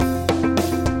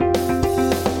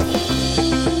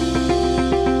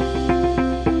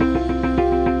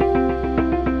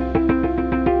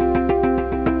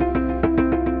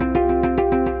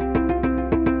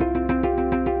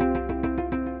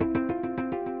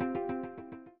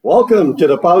Welcome to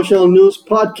the PowerShell News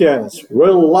Podcast.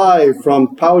 We're live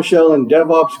from PowerShell and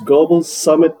DevOps Global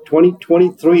Summit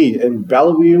 2023 in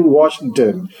Bellevue,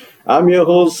 Washington. I'm your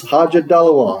host, Hajat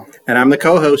Dalawal. And I'm the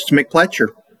co-host, Mick Pletcher.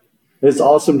 It's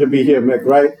awesome to be here, Mick,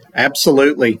 right?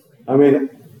 Absolutely. I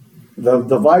mean, the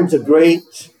vibes are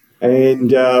great. And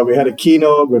we had a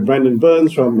keynote with Brendan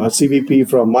Burns from CVP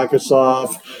from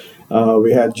Microsoft.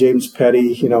 We had James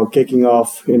Petty, kicking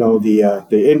off, the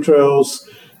intros.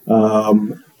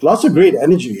 Lots of great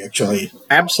energy, actually.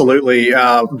 Absolutely.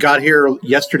 Got here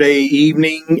yesterday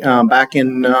evening back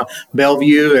in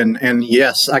Bellevue, and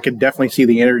yes, I could definitely see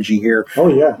the energy here. Oh,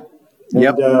 yeah. And,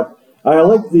 yep. I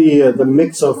like the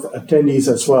mix of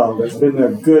attendees as well. There's been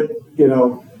a good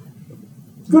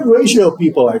ratio of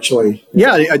people, actually.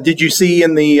 Yeah. Did you see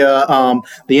in the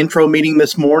intro meeting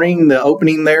this morning, the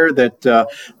opening there, that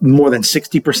more than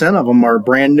 60% of them are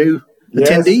brand new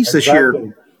attendees this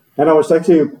year? And I was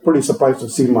actually pretty surprised to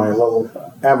see my little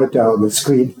avatar on the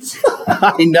screen.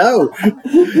 I know.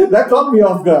 That caught me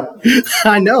off guard.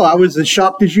 I know. I was as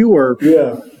shocked as you were.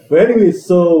 Yeah. But anyway,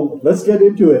 so let's get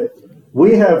into it.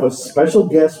 We have a special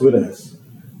guest with us,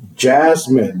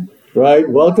 Jasmine, right?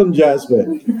 Welcome,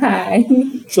 Jasmine. Hi.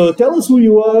 So tell us who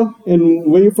you are and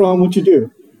where you're from, what you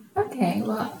do. Okay,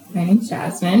 well, my name's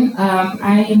Jasmine.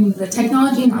 I am the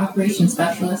Technology and Operations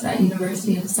Specialist at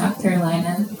University of South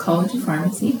Carolina College of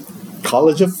Pharmacy.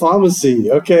 College of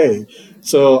Pharmacy, okay.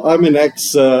 So I'm an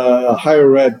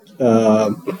ex-higher ed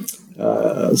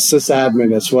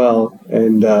sysadmin as well.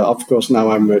 And of course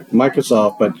now I'm with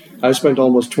Microsoft, but I spent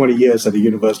almost 20 years at the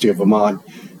University of Vermont.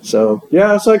 So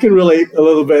yeah, so I can relate a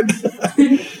little bit.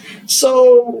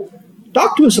 So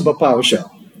talk to us about PowerShell.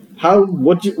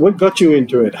 What got you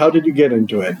into it? How did you get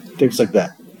into it? Things like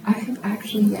that. I have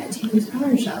actually yet to use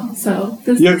PowerShell, so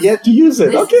you have yet to use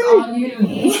it. This okay. is all new to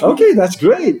me. Okay, that's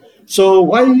great. So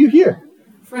why are you here?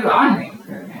 For the OnRamp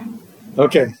program.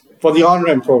 Okay, for the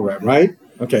OnRamp program, right?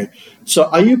 Okay. So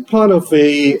are you part of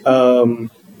a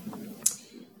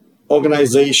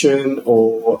organization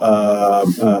or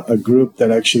a group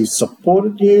that actually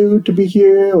supported you to be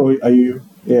here, or are you?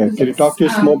 Yeah. Can you talk to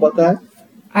us more about that?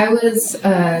 I'm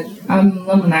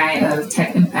alumni of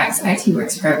Tech Impact's IT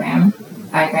Works program.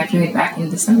 I graduated back in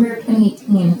December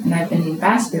 2018, and I've been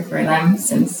ambassador for them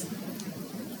since.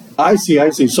 I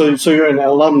see. So you're an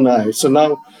alumni. So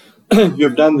now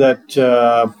you've done that.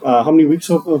 How many weeks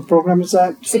of a program is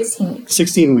that? 16 weeks.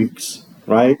 16 weeks,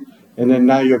 right? And then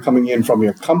now you're coming in from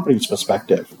your company's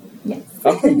perspective. Yes.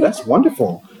 Okay, that's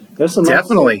wonderful. That's a nice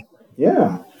Definitely. thing.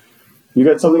 Yeah. You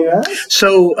got something to add?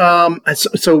 So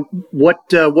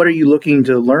what are you looking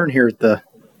to learn here at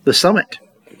the summit?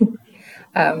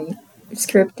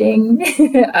 Scripting,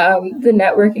 the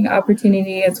networking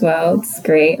opportunity as well. It's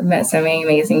great. I've met so many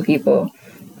amazing people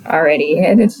already,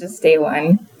 and it's just day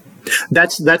one.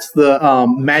 That's the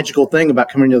magical thing about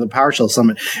coming to the PowerShell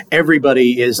Summit.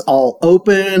 Everybody is all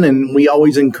open, and we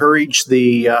always encourage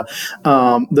the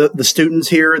students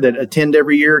here that attend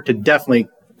every year to definitely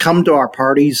come to our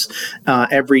parties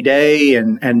every day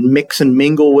and mix and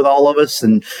mingle with all of us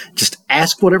and just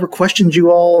ask whatever questions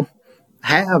you all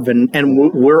have. And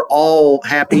we're all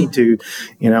happy to,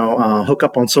 hook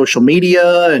up on social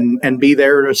media and be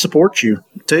there to support you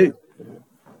too.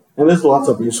 And there's lots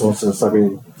of resources. I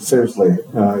mean, seriously,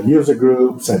 user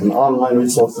groups and online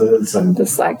resources. And the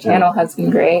Slack channel has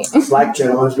been great. Slack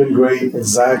channel has been great.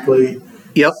 Exactly.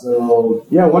 Yep. So,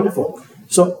 yeah, wonderful.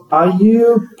 So are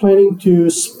you planning to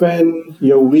spend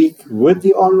your week with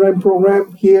the OnRamp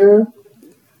program here?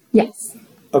 Yes.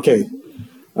 Okay.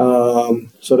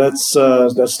 So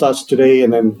that starts today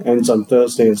and then ends on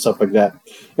Thursday and stuff like that.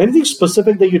 Anything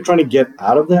specific that you're trying to get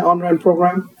out of the OnRamp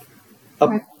program?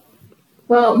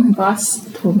 Well, my boss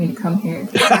told me to come here.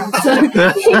 So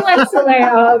he wants to learn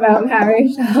all about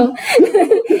PowerShell.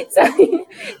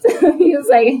 so he was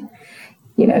like,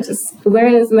 just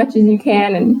learn as much as you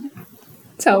can and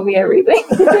tell me everything.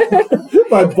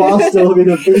 My boss told me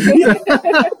to be here.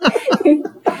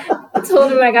 I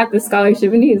told him I got the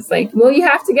scholarship, and he was like, well, you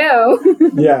have to go.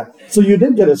 Yeah. So you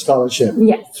did get a scholarship.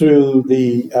 Yes. Through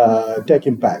the Tech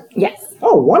Impact. Yes.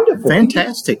 Oh, wonderful.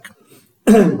 Fantastic.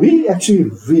 We actually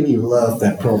really love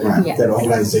that program, yes. That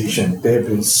organization. They've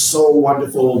been so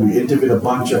wonderful. We interviewed a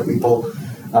bunch of people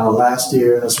last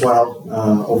year as well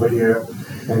over here.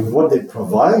 And what they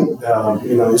provide,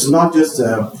 is not just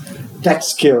tech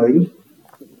skilling.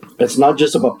 It's not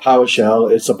just about PowerShell.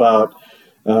 It's about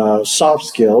soft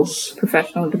skills.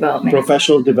 Professional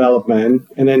development.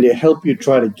 And then they help you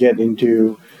try to get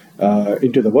into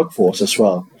the workforce as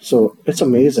well. So it's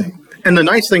amazing. And the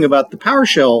nice thing about the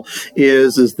PowerShell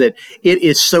is that it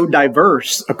is so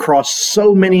diverse across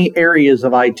so many areas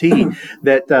of IT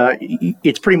that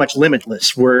it's pretty much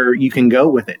limitless where you can go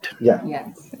with it. Yeah.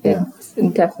 Yes,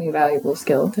 it's definitely a valuable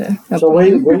skill to apply. So where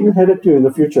are you headed to in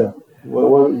the future?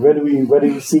 Where do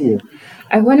we see you?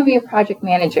 I want to be a project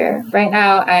manager. Right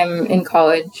now, I'm in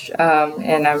college,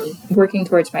 and I'm working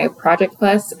towards my Project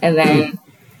Plus, and then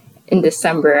in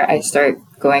December, I start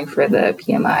going for the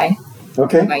PMI.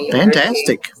 Okay.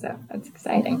 Fantastic. So that's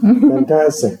exciting.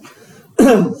 Fantastic.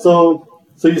 So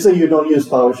you say you don't use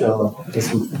PowerShell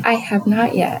this week? I have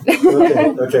not yet.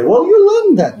 Okay. Well, you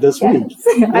learned that this week.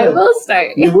 I will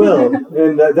start. You will,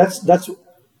 and that's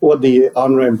what the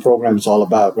OnRamp program is all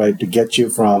about, right? To get you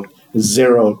from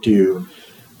zero to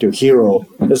hero,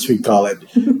 as we call it,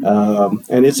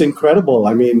 and it's incredible.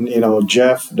 I mean,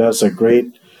 Jeff does a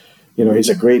great, he's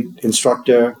a great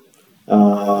instructor.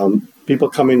 People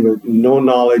come in with no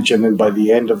knowledge, and then by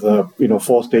the end of the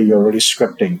fourth day, you're already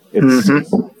scripting. It's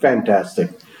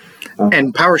fantastic.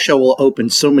 And PowerShell will open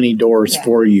so many doors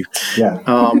for you. Yeah.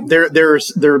 There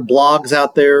are blogs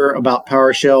out there about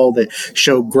PowerShell that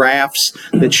show graphs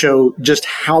that show just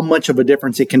how much of a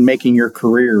difference it can make in your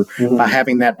career by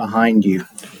having that behind you.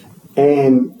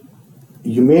 And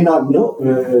you may not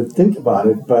think about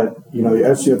it, but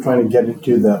as you're trying to get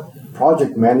into the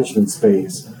project management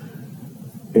space,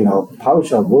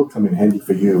 PowerShell will come in handy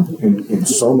for you in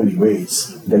so many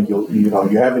ways that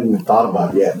you haven't even thought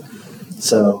about yet.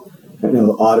 So,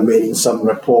 automating some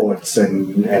reports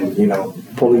and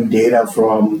pulling data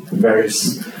from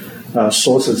various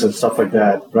sources and stuff like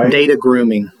that, right? Data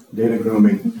grooming.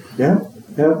 Yeah.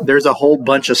 There's a whole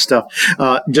bunch of stuff.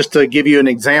 Just to give you an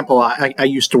example, I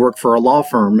used to work for a law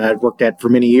firm that I'd worked at for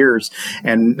many years,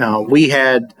 and we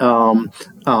had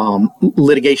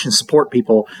litigation support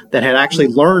people that had actually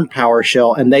learned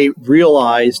PowerShell, and they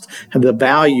realized the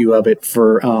value of it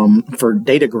for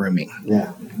data grooming.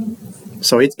 Yeah.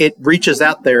 So it reaches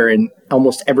out there in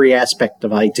almost every aspect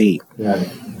of IT. Yeah.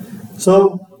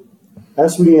 So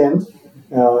as we end,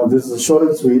 this is short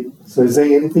and sweet. So is there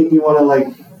anything you want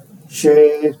to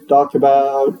share, talk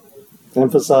about,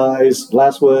 emphasize,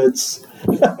 last words?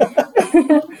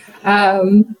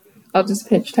 I'll just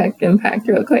pitch Tech Impact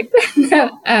real quick.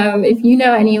 If you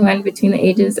know anyone between the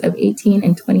ages of 18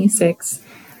 and 26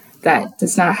 that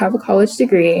does not have a college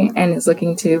degree and is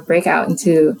looking to break out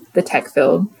into the tech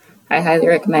field, I highly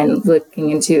recommend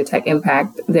looking into Tech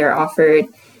Impact. They're offered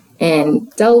in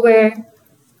Delaware,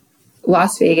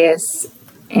 Las Vegas,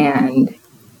 and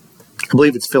I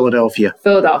believe it's Philadelphia.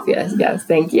 Philadelphia, yes,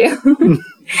 thank you.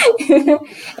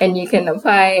 And you can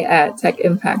apply at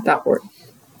techimpact.org.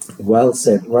 Well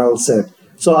said.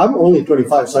 So I'm only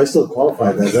 25, so I still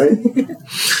qualify then, right?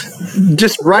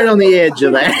 Just right on the edge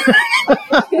of that.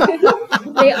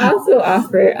 They also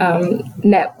offer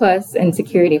Net Plus and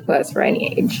Security Plus for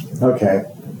any age. Okay.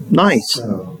 Nice.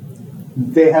 So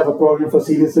they have a program for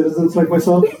senior citizens like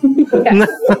myself? Yes.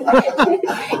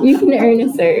 You can earn a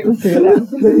cert through them.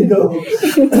 There you go.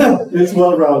 It's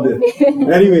well-rounded.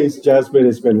 Anyways, Jasmine,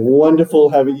 it's been wonderful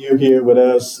having you here with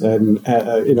us and,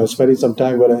 spending some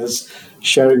time with us,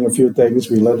 sharing a few things.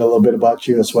 We learned a little bit about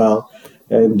you as well.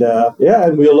 And,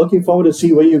 and we're looking forward to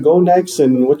see where you go next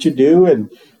and what you do. And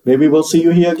maybe we'll see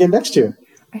you here again next year.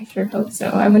 I sure hope so.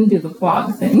 I wouldn't do the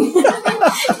vlog thing.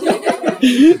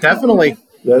 Definitely.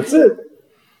 That's it.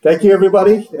 Thank you,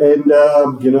 everybody. And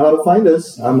you know how to find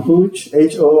us. I'm Hooch,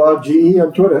 Horge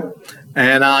on Twitter.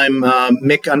 And I'm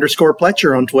Mick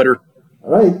 _Pletcher on Twitter.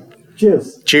 All right.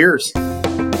 Cheers. Cheers.